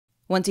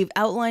Once you've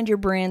outlined your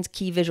brand's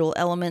key visual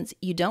elements,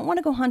 you don't want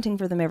to go hunting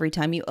for them every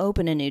time you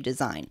open a new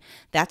design.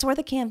 That's where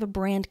the Canva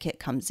Brand Kit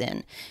comes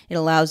in. It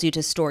allows you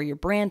to store your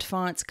brand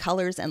fonts,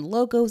 colors, and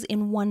logos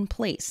in one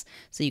place,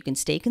 so you can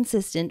stay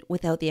consistent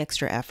without the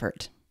extra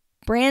effort.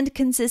 Brand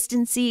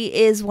consistency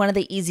is one of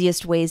the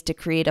easiest ways to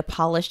create a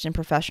polished and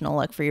professional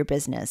look for your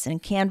business,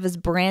 and Canva's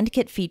Brand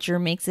Kit feature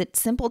makes it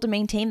simple to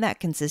maintain that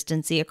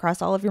consistency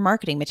across all of your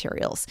marketing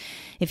materials.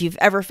 If you've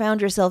ever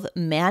found yourself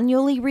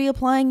manually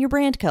reapplying your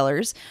brand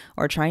colors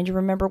or trying to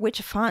remember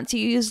which fonts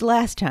you used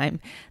last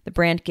time, the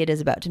Brand Kit is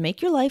about to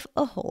make your life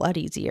a whole lot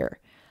easier.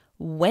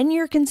 When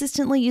you're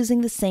consistently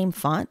using the same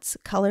fonts,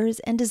 colors,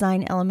 and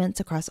design elements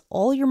across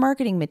all your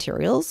marketing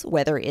materials,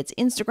 whether it's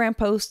Instagram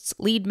posts,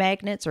 lead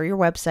magnets, or your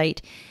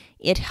website,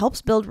 it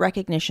helps build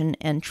recognition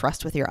and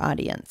trust with your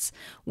audience.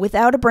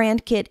 Without a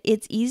brand kit,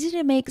 it's easy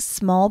to make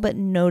small but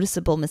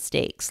noticeable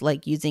mistakes,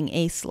 like using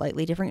a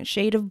slightly different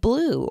shade of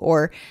blue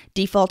or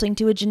defaulting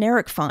to a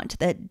generic font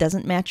that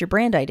doesn't match your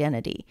brand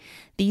identity.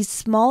 These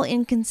small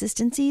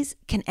inconsistencies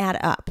can add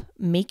up,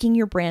 making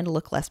your brand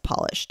look less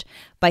polished.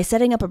 By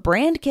setting up a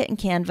brand kit in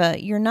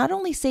Canva, you're not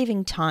only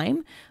saving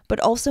time, but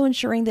also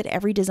ensuring that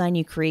every design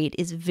you create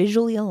is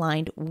visually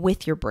aligned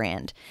with your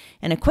brand.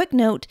 And a quick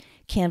note,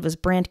 Canva's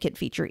Brand Kit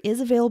feature is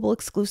available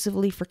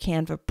exclusively for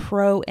Canva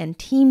Pro and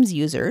Teams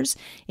users.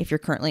 If you're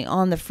currently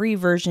on the free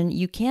version,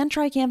 you can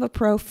try Canva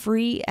Pro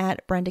free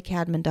at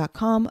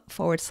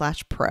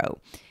brendacadman.com/pro.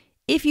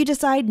 If you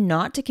decide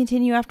not to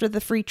continue after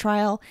the free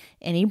trial,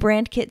 any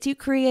brand kits you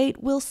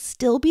create will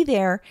still be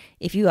there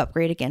if you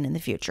upgrade again in the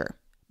future.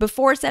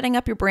 Before setting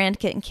up your brand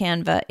kit in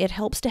Canva, it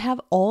helps to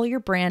have all your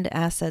brand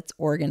assets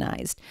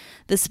organized.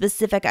 The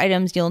specific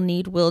items you'll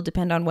need will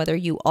depend on whether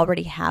you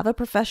already have a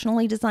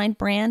professionally designed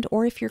brand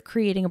or if you're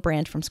creating a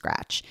brand from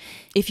scratch.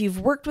 If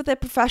you've worked with a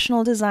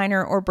professional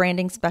designer or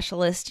branding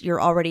specialist,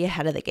 you're already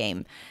ahead of the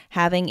game.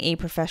 Having a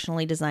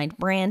professionally designed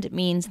brand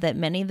means that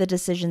many of the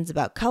decisions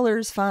about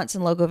colors, fonts,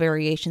 and logo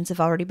variations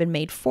have already been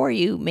made for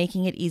you,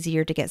 making it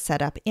easier to get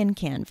set up in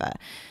Canva.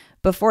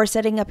 Before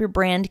setting up your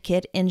brand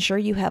kit, ensure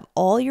you have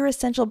all your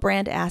essential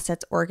brand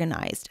assets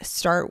organized.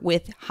 Start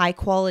with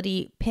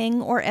high-quality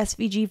PNG or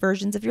SVG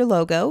versions of your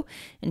logo,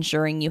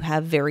 ensuring you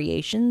have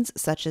variations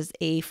such as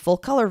a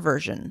full-color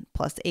version,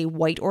 plus a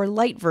white or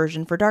light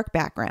version for dark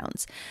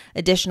backgrounds.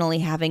 Additionally,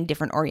 having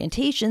different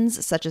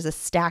orientations, such as a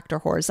stacked or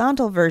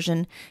horizontal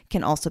version,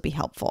 can also be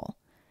helpful.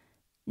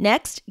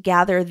 Next,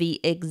 gather the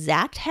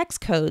exact hex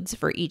codes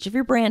for each of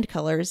your brand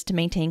colors to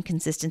maintain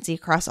consistency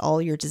across all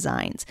your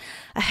designs.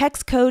 A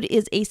hex code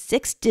is a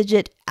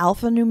 6-digit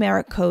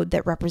alphanumeric code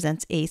that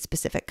represents a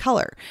specific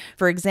color.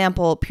 For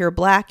example, pure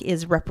black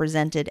is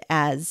represented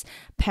as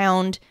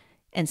pound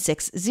and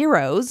 6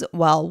 zeros,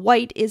 while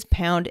white is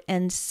pound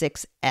and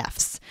 6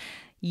 Fs.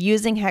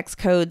 Using hex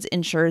codes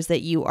ensures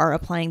that you are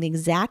applying the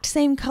exact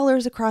same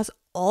colors across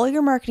all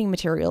your marketing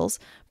materials,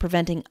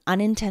 preventing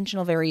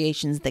unintentional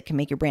variations that can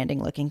make your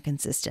branding look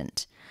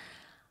inconsistent.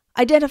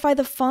 Identify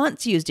the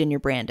fonts used in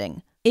your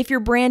branding. If your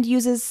brand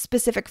uses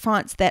specific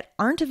fonts that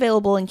aren't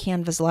available in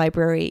Canva's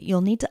library, you'll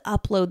need to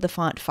upload the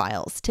font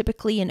files,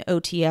 typically in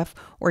OTF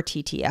or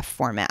TTF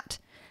format.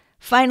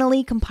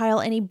 Finally, compile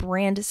any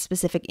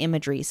brand-specific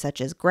imagery such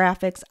as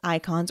graphics,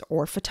 icons,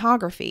 or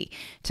photography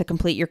to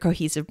complete your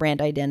cohesive brand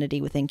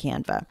identity within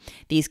Canva.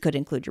 These could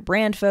include your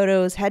brand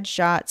photos,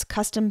 headshots,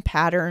 custom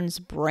patterns,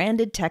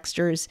 branded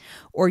textures,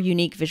 or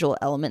unique visual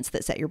elements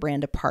that set your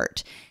brand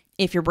apart.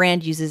 If your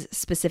brand uses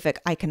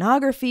specific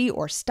iconography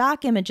or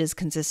stock images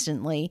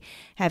consistently,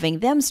 having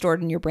them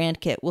stored in your brand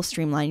kit will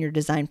streamline your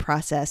design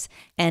process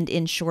and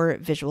ensure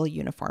visual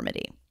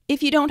uniformity.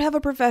 If you don't have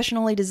a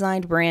professionally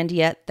designed brand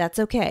yet, that's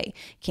okay.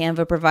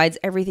 Canva provides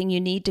everything you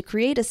need to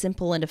create a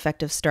simple and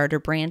effective starter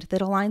brand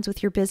that aligns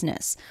with your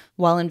business.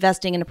 While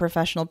investing in a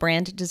professional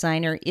brand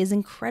designer is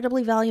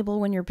incredibly valuable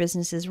when your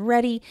business is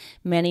ready,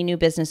 many new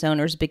business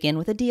owners begin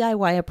with a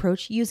DIY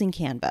approach using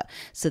Canva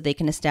so they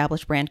can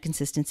establish brand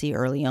consistency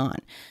early on.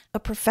 A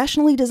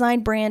professionally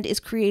designed brand is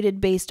created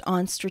based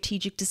on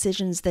strategic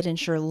decisions that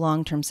ensure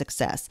long-term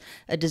success.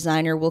 A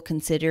designer will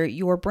consider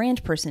your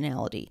brand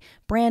personality,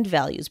 brand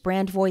values,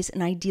 brand voice,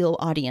 and ideal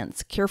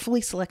audience, carefully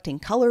selecting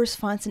colors,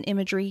 fonts, and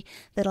imagery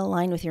that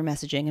align with your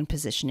messaging and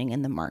positioning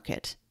in the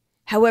market.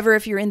 However,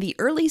 if you're in the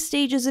early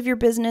stages of your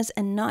business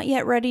and not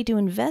yet ready to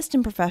invest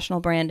in professional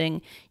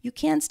branding, you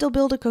can still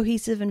build a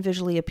cohesive and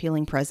visually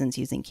appealing presence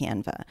using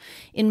Canva.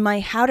 In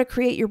my How to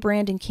Create Your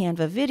Brand in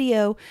Canva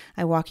video,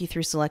 I walk you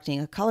through selecting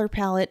a color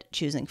palette,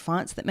 choosing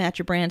fonts that match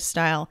your brand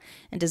style,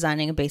 and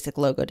designing a basic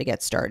logo to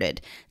get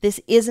started. This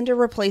isn't a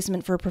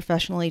replacement for a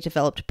professionally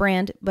developed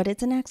brand, but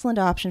it's an excellent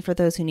option for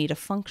those who need a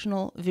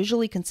functional,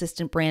 visually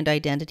consistent brand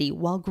identity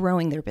while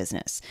growing their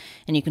business.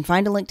 And you can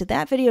find a link to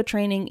that video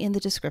training in the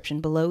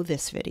description below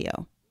this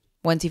video.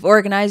 Once you've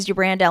organized your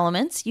brand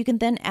elements, you can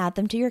then add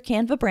them to your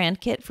Canva Brand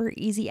Kit for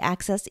easy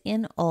access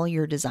in all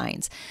your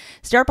designs.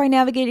 Start by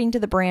navigating to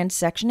the Brand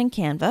section in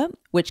Canva,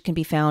 which can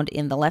be found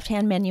in the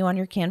left-hand menu on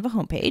your Canva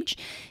homepage.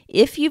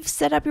 If you've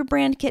set up your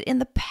brand kit in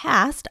the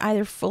past,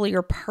 either fully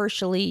or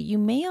partially, you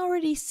may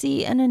already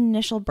see an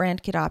initial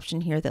brand kit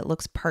option here that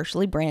looks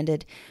partially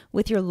branded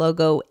with your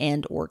logo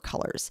and or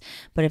colors.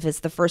 But if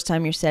it's the first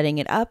time you're setting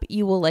it up,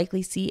 you will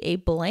likely see a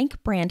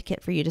blank brand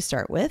kit for you to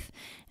start with.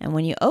 And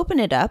when you open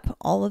it up,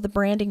 all of the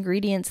brand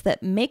ingredients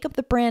that make up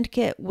the brand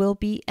kit will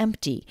be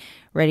empty,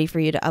 ready for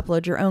you to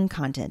upload your own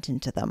content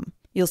into them.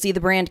 You'll see the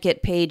brand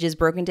kit page is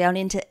broken down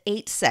into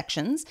 8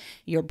 sections: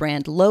 your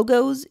brand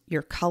logos,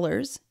 your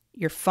colors,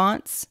 your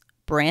fonts,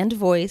 brand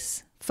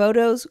voice,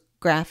 photos,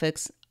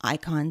 graphics,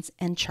 icons,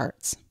 and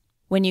charts.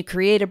 When you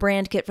create a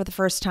brand kit for the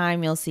first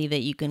time, you'll see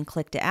that you can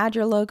click to add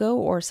your logo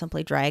or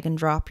simply drag and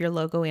drop your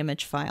logo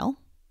image file.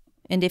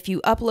 And if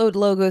you upload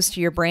logos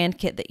to your brand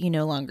kit that you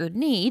no longer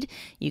need,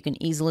 you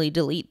can easily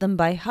delete them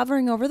by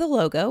hovering over the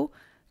logo,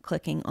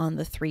 clicking on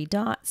the 3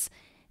 dots,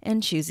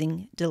 and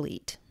choosing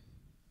Delete.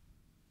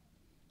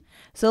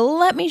 So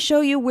let me show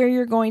you where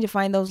you're going to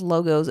find those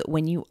logos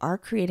when you are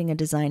creating a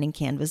design in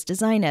Canva's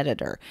design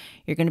editor.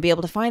 You're going to be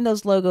able to find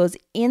those logos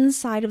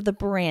inside of the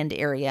brand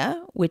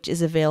area, which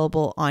is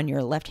available on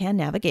your left-hand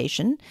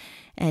navigation.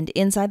 And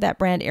inside that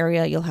brand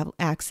area, you'll have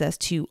access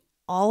to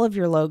all of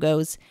your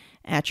logos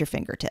at your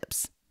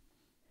fingertips.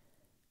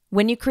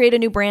 When you create a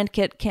new brand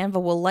kit,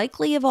 Canva will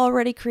likely have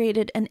already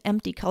created an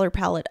empty color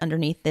palette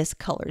underneath this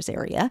colors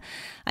area.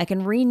 I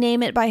can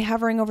rename it by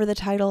hovering over the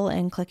title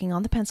and clicking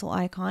on the pencil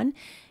icon,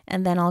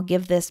 and then I'll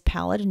give this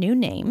palette a new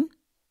name.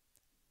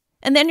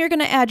 And then you're going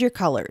to add your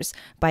colors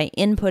by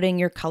inputting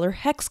your color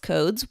hex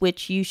codes,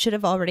 which you should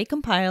have already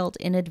compiled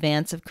in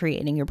advance of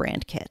creating your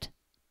brand kit.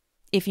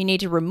 If you need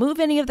to remove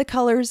any of the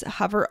colors,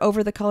 hover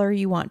over the color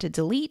you want to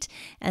delete,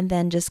 and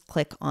then just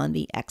click on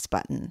the X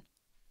button.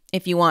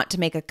 If you want to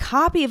make a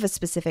copy of a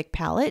specific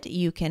palette,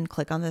 you can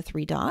click on the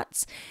 3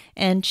 dots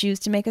and choose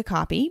to make a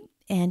copy,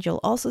 and you'll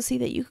also see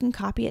that you can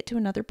copy it to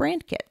another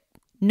brand kit.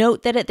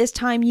 Note that at this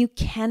time you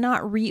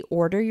cannot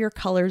reorder your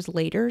colors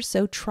later,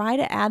 so try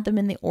to add them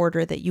in the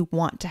order that you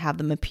want to have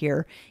them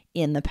appear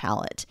in the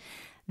palette.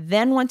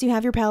 Then once you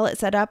have your palette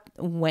set up,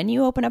 when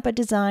you open up a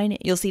design,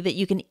 you'll see that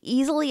you can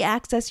easily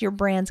access your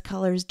brand's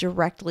colors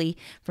directly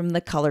from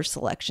the color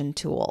selection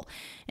tool.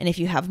 And if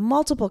you have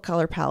multiple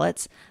color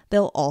palettes,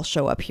 they'll all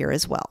show up here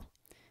as well.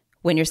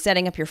 When you're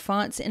setting up your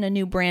fonts in a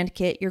new brand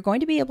kit, you're going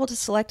to be able to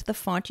select the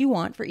font you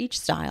want for each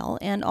style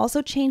and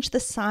also change the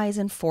size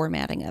and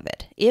formatting of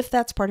it, if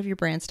that's part of your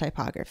brand's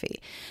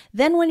typography.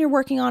 Then when you're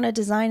working on a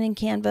design in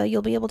Canva,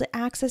 you'll be able to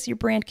access your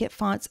brand kit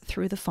fonts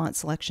through the font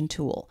selection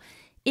tool.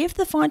 If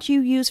the font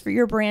you use for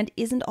your brand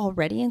isn't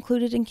already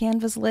included in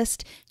Canva's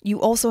list,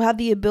 you also have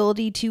the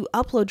ability to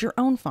upload your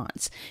own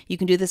fonts. You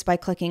can do this by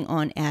clicking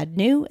on Add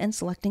New and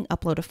selecting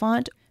Upload a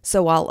Font.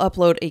 So I'll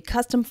upload a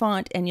custom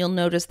font, and you'll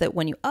notice that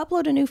when you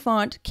upload a new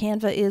font,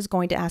 Canva is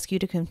going to ask you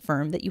to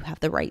confirm that you have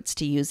the rights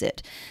to use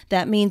it.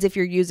 That means if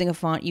you're using a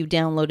font you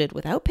downloaded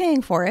without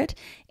paying for it,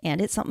 and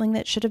it's something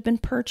that should have been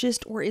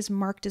purchased or is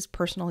marked as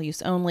personal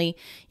use only,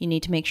 you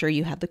need to make sure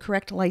you have the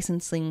correct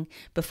licensing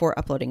before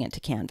uploading it to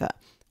Canva.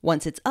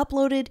 Once it's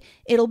uploaded,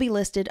 it'll be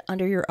listed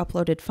under your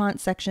uploaded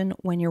font section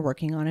when you're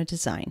working on a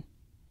design.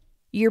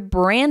 Your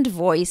brand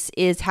voice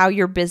is how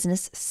your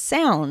business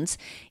sounds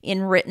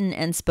in written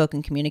and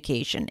spoken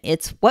communication.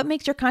 It's what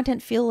makes your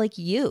content feel like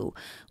you,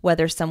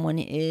 whether someone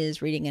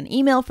is reading an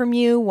email from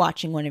you,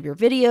 watching one of your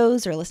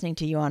videos, or listening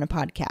to you on a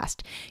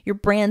podcast. Your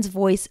brand's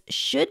voice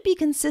should be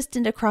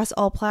consistent across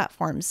all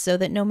platforms so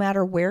that no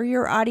matter where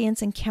your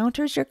audience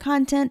encounters your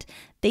content,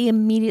 they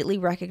immediately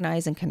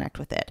recognize and connect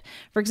with it.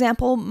 For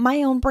example,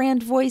 my own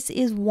brand voice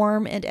is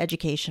warm and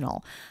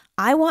educational.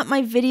 I want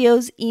my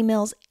videos,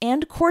 emails,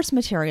 and course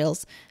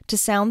materials to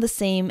sound the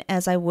same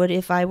as I would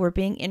if I were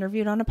being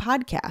interviewed on a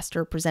podcast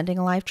or presenting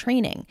a live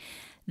training.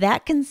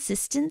 That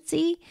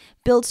consistency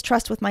builds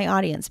trust with my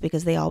audience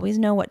because they always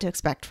know what to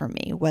expect from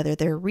me, whether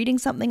they're reading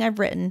something I've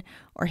written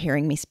or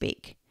hearing me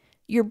speak.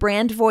 Your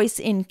brand voice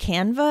in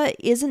Canva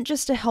isn't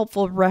just a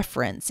helpful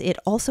reference, it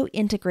also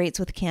integrates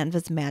with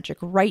Canva's Magic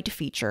Write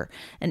feature,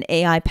 an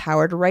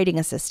AI-powered writing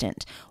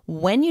assistant.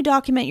 When you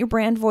document your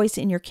brand voice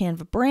in your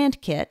Canva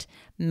Brand Kit,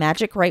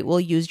 Magic Write will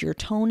use your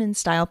tone and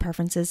style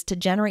preferences to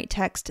generate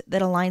text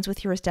that aligns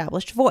with your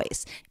established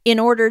voice. In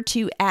order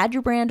to add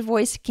your brand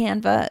voice to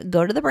Canva,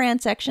 go to the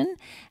brand section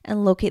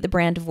and locate the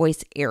brand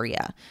voice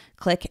area.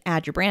 Click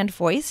Add Your Brand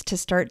Voice to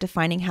start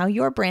defining how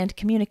your brand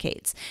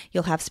communicates.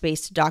 You'll have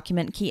space to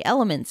document key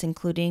elements,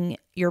 including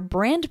your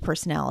brand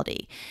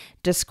personality.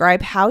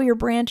 Describe how your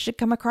brand should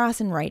come across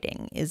in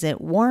writing. Is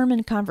it warm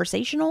and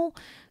conversational,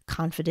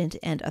 confident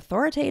and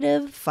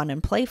authoritative, fun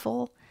and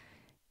playful?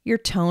 Your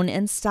tone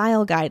and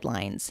style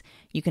guidelines.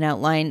 You can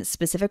outline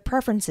specific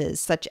preferences,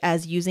 such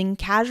as using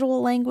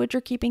casual language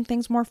or keeping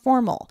things more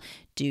formal.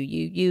 Do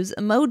you use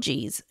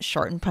emojis,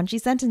 short and punchy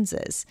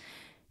sentences?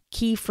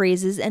 Key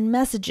phrases and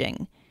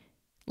messaging.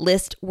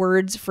 List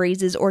words,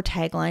 phrases, or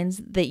taglines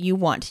that you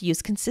want to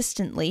use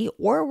consistently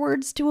or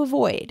words to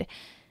avoid.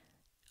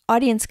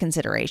 Audience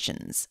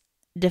considerations.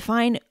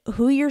 Define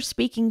who you're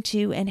speaking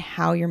to and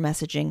how your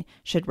messaging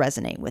should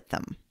resonate with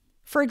them.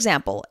 For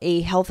example, a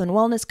health and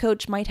wellness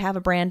coach might have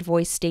a brand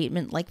voice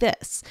statement like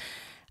this: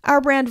 "Our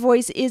brand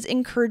voice is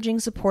encouraging,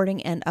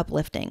 supporting, and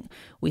uplifting.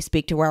 We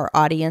speak to our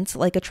audience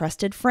like a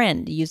trusted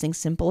friend, using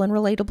simple and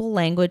relatable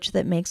language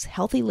that makes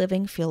healthy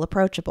living feel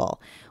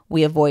approachable.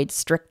 We avoid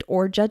strict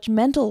or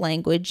judgmental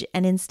language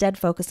and instead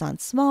focus on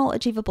small,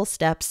 achievable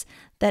steps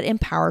that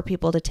empower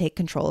people to take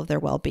control of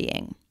their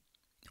well-being."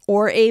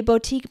 Or a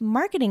boutique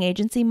marketing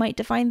agency might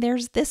define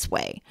theirs this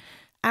way: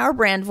 "Our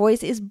brand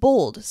voice is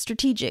bold,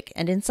 strategic,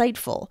 and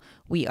insightful.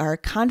 We are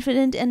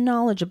confident and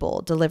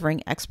knowledgeable,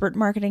 delivering expert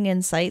marketing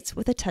insights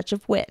with a touch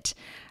of wit.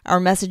 Our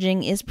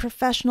messaging is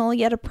professional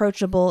yet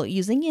approachable,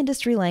 using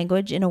industry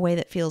language in a way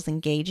that feels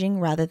engaging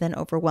rather than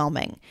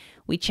overwhelming.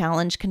 We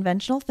challenge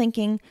conventional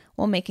thinking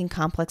while making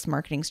complex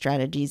marketing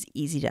strategies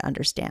easy to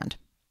understand."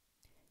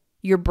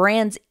 Your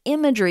brand's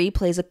imagery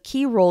plays a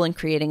key role in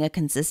creating a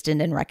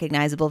consistent and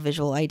recognizable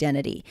visual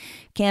identity.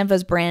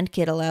 Canva's Brand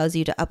Kit allows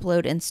you to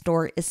upload and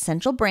store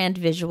essential brand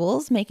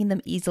visuals, making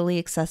them easily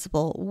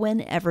accessible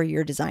whenever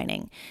you're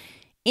designing.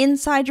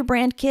 Inside your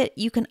brand kit,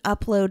 you can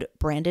upload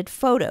branded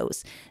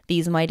photos.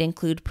 These might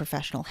include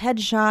professional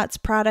headshots,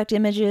 product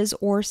images,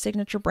 or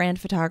signature brand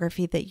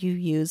photography that you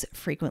use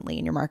frequently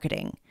in your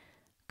marketing.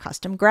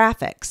 Custom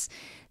graphics.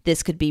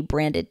 This could be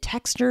branded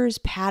textures,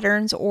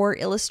 patterns, or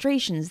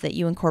illustrations that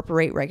you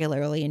incorporate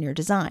regularly in your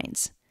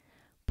designs.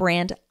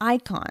 Brand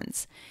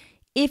icons.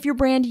 If your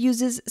brand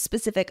uses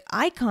specific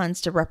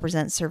icons to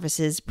represent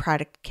services,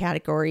 product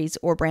categories,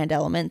 or brand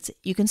elements,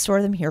 you can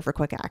store them here for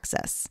quick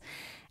access.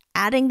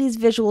 Adding these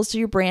visuals to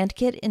your brand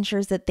kit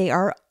ensures that they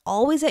are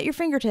always at your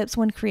fingertips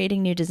when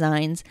creating new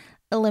designs,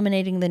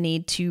 eliminating the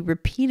need to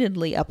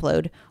repeatedly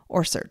upload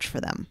or search for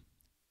them.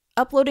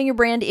 Uploading your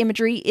brand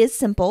imagery is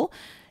simple.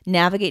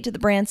 Navigate to the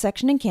brand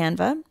section in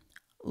Canva,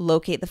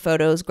 locate the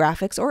photos,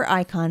 graphics, or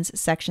icons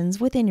sections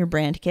within your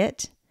brand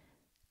kit,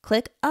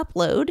 click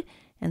upload,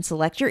 and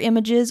select your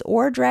images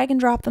or drag and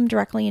drop them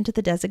directly into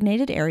the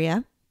designated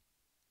area.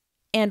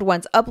 And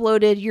once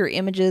uploaded, your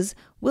images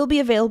will be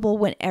available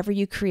whenever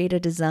you create a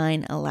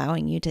design,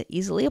 allowing you to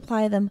easily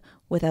apply them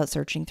without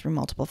searching through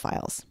multiple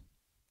files.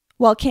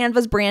 While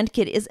Canva's Brand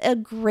Kit is a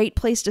great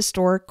place to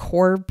store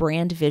core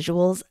brand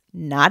visuals,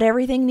 not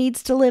everything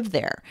needs to live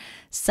there.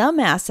 Some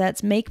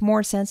assets make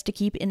more sense to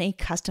keep in a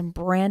custom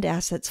brand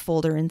assets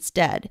folder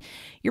instead.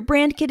 Your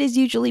brand kit is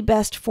usually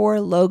best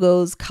for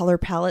logos, color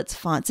palettes,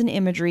 fonts, and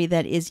imagery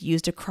that is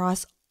used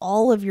across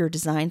all of your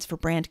designs for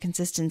brand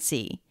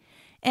consistency.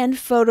 And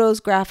photos,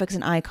 graphics,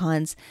 and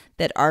icons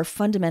that are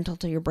fundamental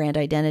to your brand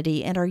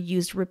identity and are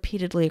used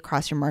repeatedly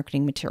across your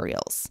marketing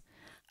materials.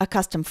 A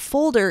custom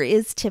folder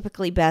is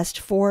typically best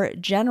for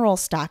general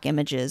stock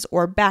images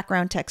or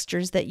background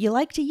textures that you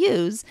like to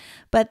use,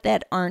 but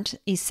that aren't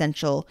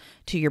essential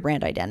to your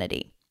brand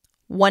identity.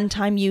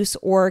 One-time use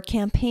or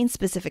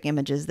campaign-specific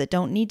images that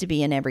don't need to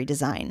be in every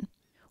design.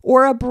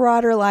 Or a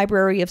broader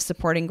library of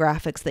supporting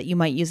graphics that you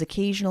might use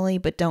occasionally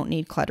but don't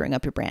need cluttering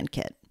up your brand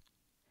kit.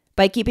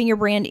 By keeping your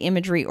brand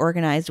imagery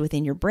organized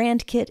within your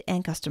brand kit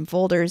and custom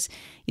folders,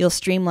 you'll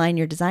streamline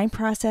your design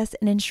process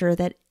and ensure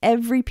that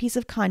every piece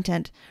of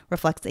content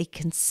reflects a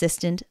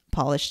consistent,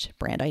 polished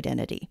brand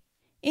identity.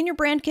 In your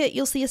brand kit,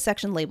 you'll see a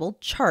section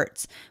labeled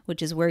Charts,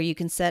 which is where you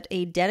can set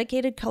a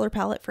dedicated color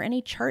palette for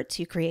any charts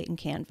you create in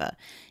Canva.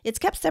 It's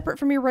kept separate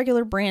from your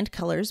regular brand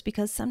colors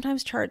because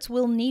sometimes charts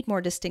will need more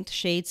distinct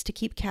shades to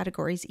keep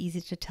categories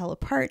easy to tell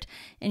apart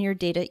and your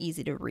data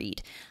easy to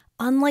read.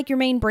 Unlike your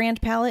main brand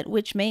palette,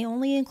 which may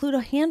only include a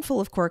handful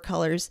of core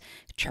colors,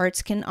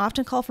 charts can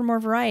often call for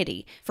more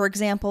variety. For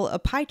example, a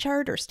pie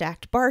chart or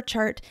stacked bar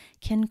chart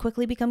can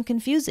quickly become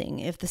confusing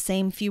if the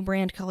same few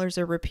brand colors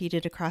are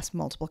repeated across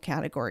multiple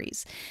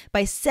categories.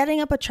 By setting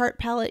up a chart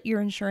palette,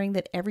 you're ensuring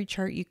that every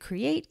chart you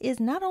create is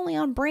not only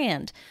on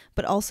brand,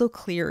 but also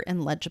clear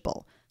and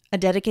legible. A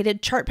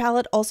dedicated chart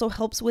palette also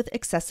helps with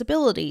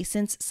accessibility,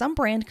 since some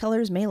brand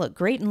colors may look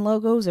great in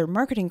logos or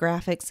marketing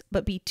graphics,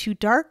 but be too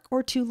dark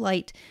or too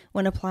light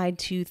when applied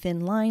to thin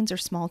lines or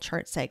small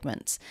chart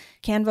segments.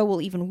 Canva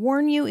will even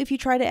warn you if you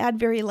try to add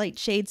very light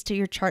shades to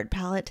your chart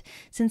palette,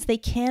 since they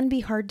can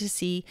be hard to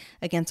see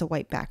against a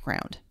white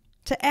background.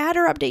 To add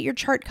or update your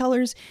chart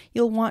colors,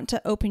 you'll want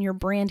to open your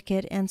brand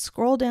kit and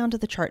scroll down to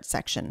the chart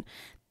section.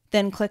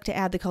 Then click to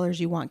add the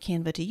colors you want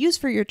Canva to use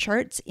for your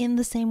charts in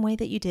the same way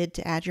that you did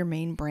to add your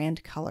main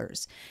brand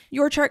colors.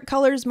 Your chart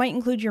colors might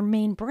include your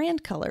main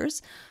brand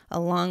colors,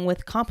 along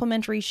with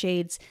complementary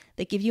shades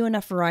that give you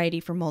enough variety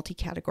for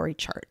multi-category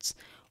charts.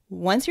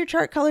 Once your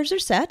chart colors are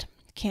set,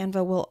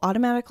 Canva will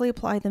automatically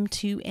apply them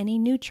to any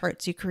new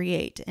charts you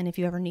create. And if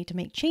you ever need to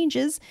make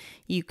changes,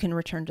 you can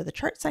return to the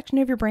chart section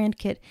of your brand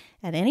kit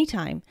at any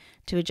time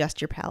to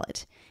adjust your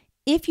palette.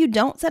 If you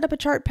don't set up a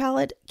chart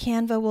palette,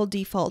 Canva will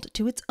default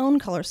to its own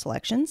color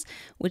selections,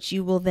 which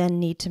you will then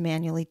need to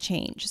manually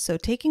change. So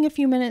taking a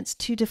few minutes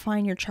to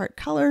define your chart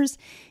colors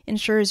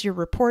ensures your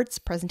reports,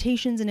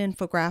 presentations, and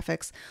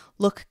infographics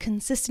look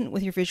consistent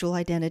with your visual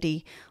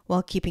identity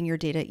while keeping your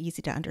data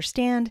easy to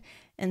understand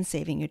and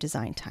saving you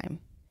design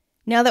time.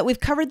 Now that we've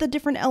covered the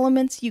different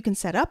elements you can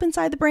set up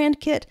inside the brand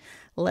kit,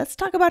 let's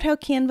talk about how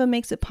Canva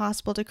makes it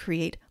possible to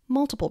create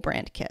multiple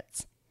brand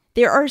kits.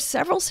 There are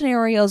several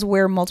scenarios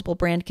where multiple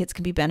brand kits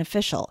can be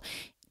beneficial.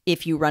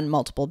 If you run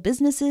multiple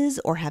businesses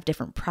or have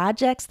different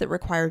projects that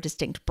require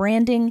distinct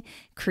branding,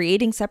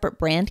 creating separate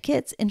brand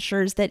kits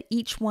ensures that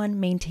each one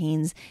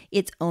maintains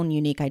its own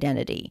unique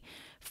identity.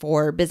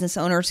 For business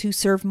owners who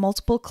serve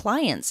multiple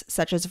clients,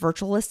 such as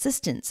virtual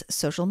assistants,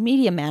 social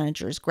media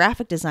managers,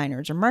 graphic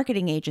designers, or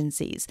marketing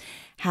agencies,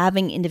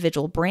 having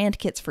individual brand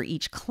kits for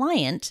each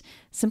client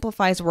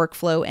simplifies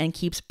workflow and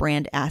keeps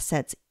brand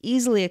assets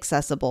easily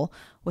accessible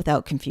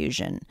without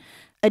confusion.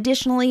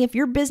 Additionally, if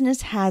your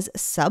business has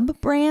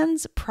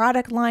sub-brands,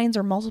 product lines,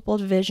 or multiple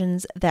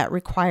divisions that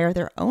require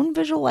their own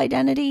visual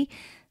identity,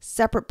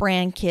 separate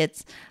brand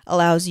kits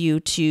allows you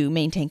to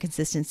maintain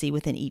consistency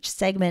within each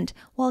segment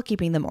while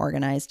keeping them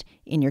organized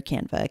in your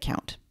Canva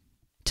account.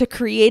 To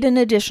create an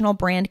additional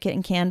brand kit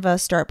in Canva,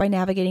 start by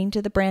navigating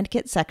to the brand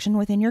kit section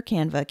within your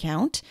Canva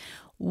account.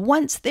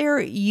 Once there,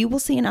 you will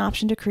see an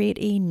option to create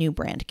a new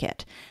brand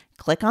kit.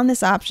 Click on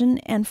this option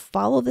and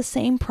follow the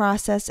same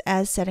process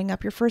as setting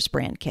up your first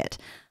brand kit.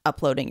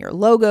 Uploading your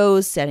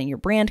logos, setting your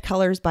brand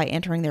colors by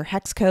entering their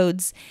hex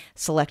codes,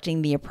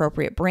 selecting the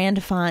appropriate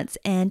brand fonts,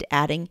 and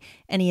adding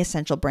any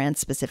essential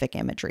brand-specific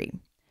imagery.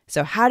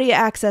 So how do you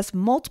access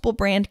multiple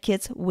brand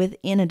kits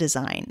within a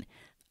design?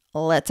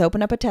 Let's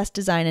open up a test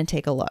design and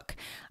take a look.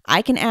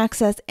 I can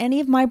access any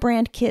of my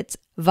brand kits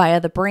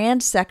via the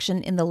brand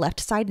section in the left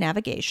side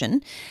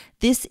navigation.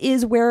 This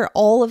is where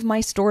all of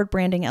my stored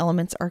branding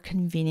elements are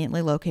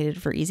conveniently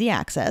located for easy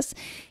access.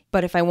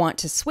 But if I want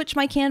to switch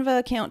my Canva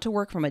account to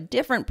work from a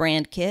different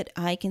brand kit,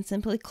 I can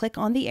simply click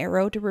on the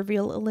arrow to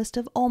reveal a list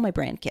of all my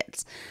brand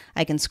kits.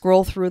 I can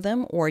scroll through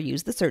them or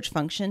use the search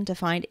function to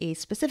find a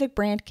specific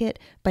brand kit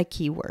by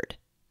keyword.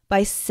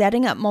 By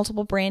setting up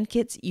multiple brand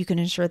kits, you can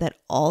ensure that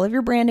all of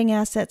your branding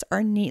assets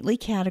are neatly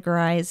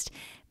categorized,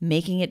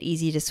 making it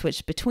easy to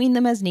switch between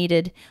them as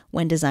needed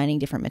when designing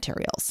different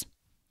materials.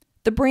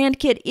 The brand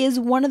kit is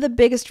one of the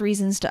biggest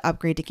reasons to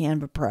upgrade to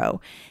Canva Pro.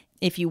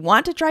 If you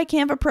want to try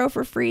Canva Pro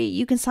for free,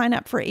 you can sign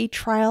up for a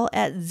trial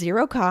at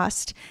zero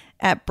cost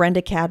at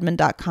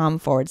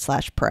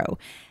brendacadman.com/pro.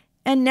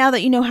 And now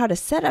that you know how to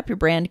set up your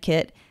brand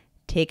kit,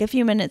 take a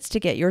few minutes to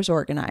get yours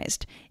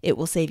organized. It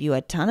will save you a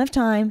ton of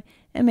time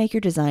and make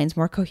your designs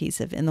more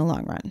cohesive in the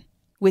long run.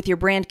 With your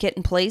brand kit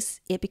in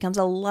place, it becomes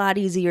a lot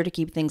easier to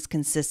keep things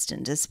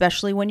consistent,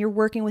 especially when you're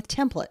working with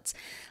templates.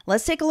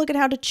 Let's take a look at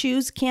how to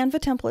choose Canva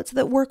templates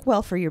that work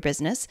well for your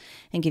business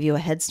and give you a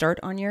head start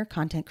on your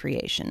content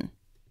creation.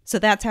 So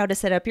that's how to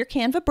set up your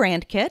Canva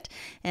brand kit,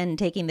 and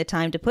taking the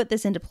time to put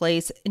this into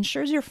place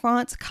ensures your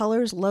fonts,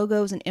 colors,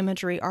 logos, and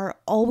imagery are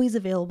always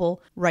available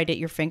right at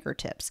your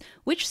fingertips,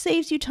 which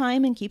saves you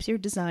time and keeps your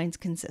designs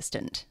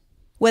consistent.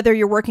 Whether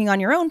you're working on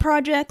your own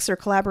projects or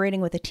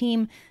collaborating with a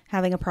team,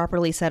 having a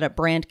properly set up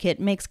brand kit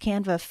makes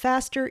Canva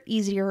faster,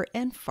 easier,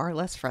 and far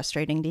less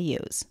frustrating to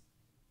use.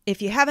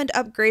 If you haven't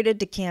upgraded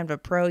to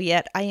Canva Pro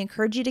yet, I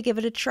encourage you to give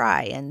it a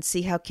try and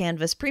see how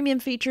Canva's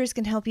premium features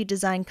can help you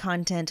design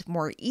content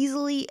more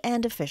easily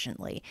and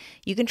efficiently.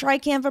 You can try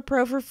Canva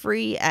Pro for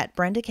free at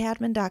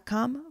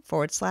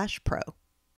brendacadman.com/pro.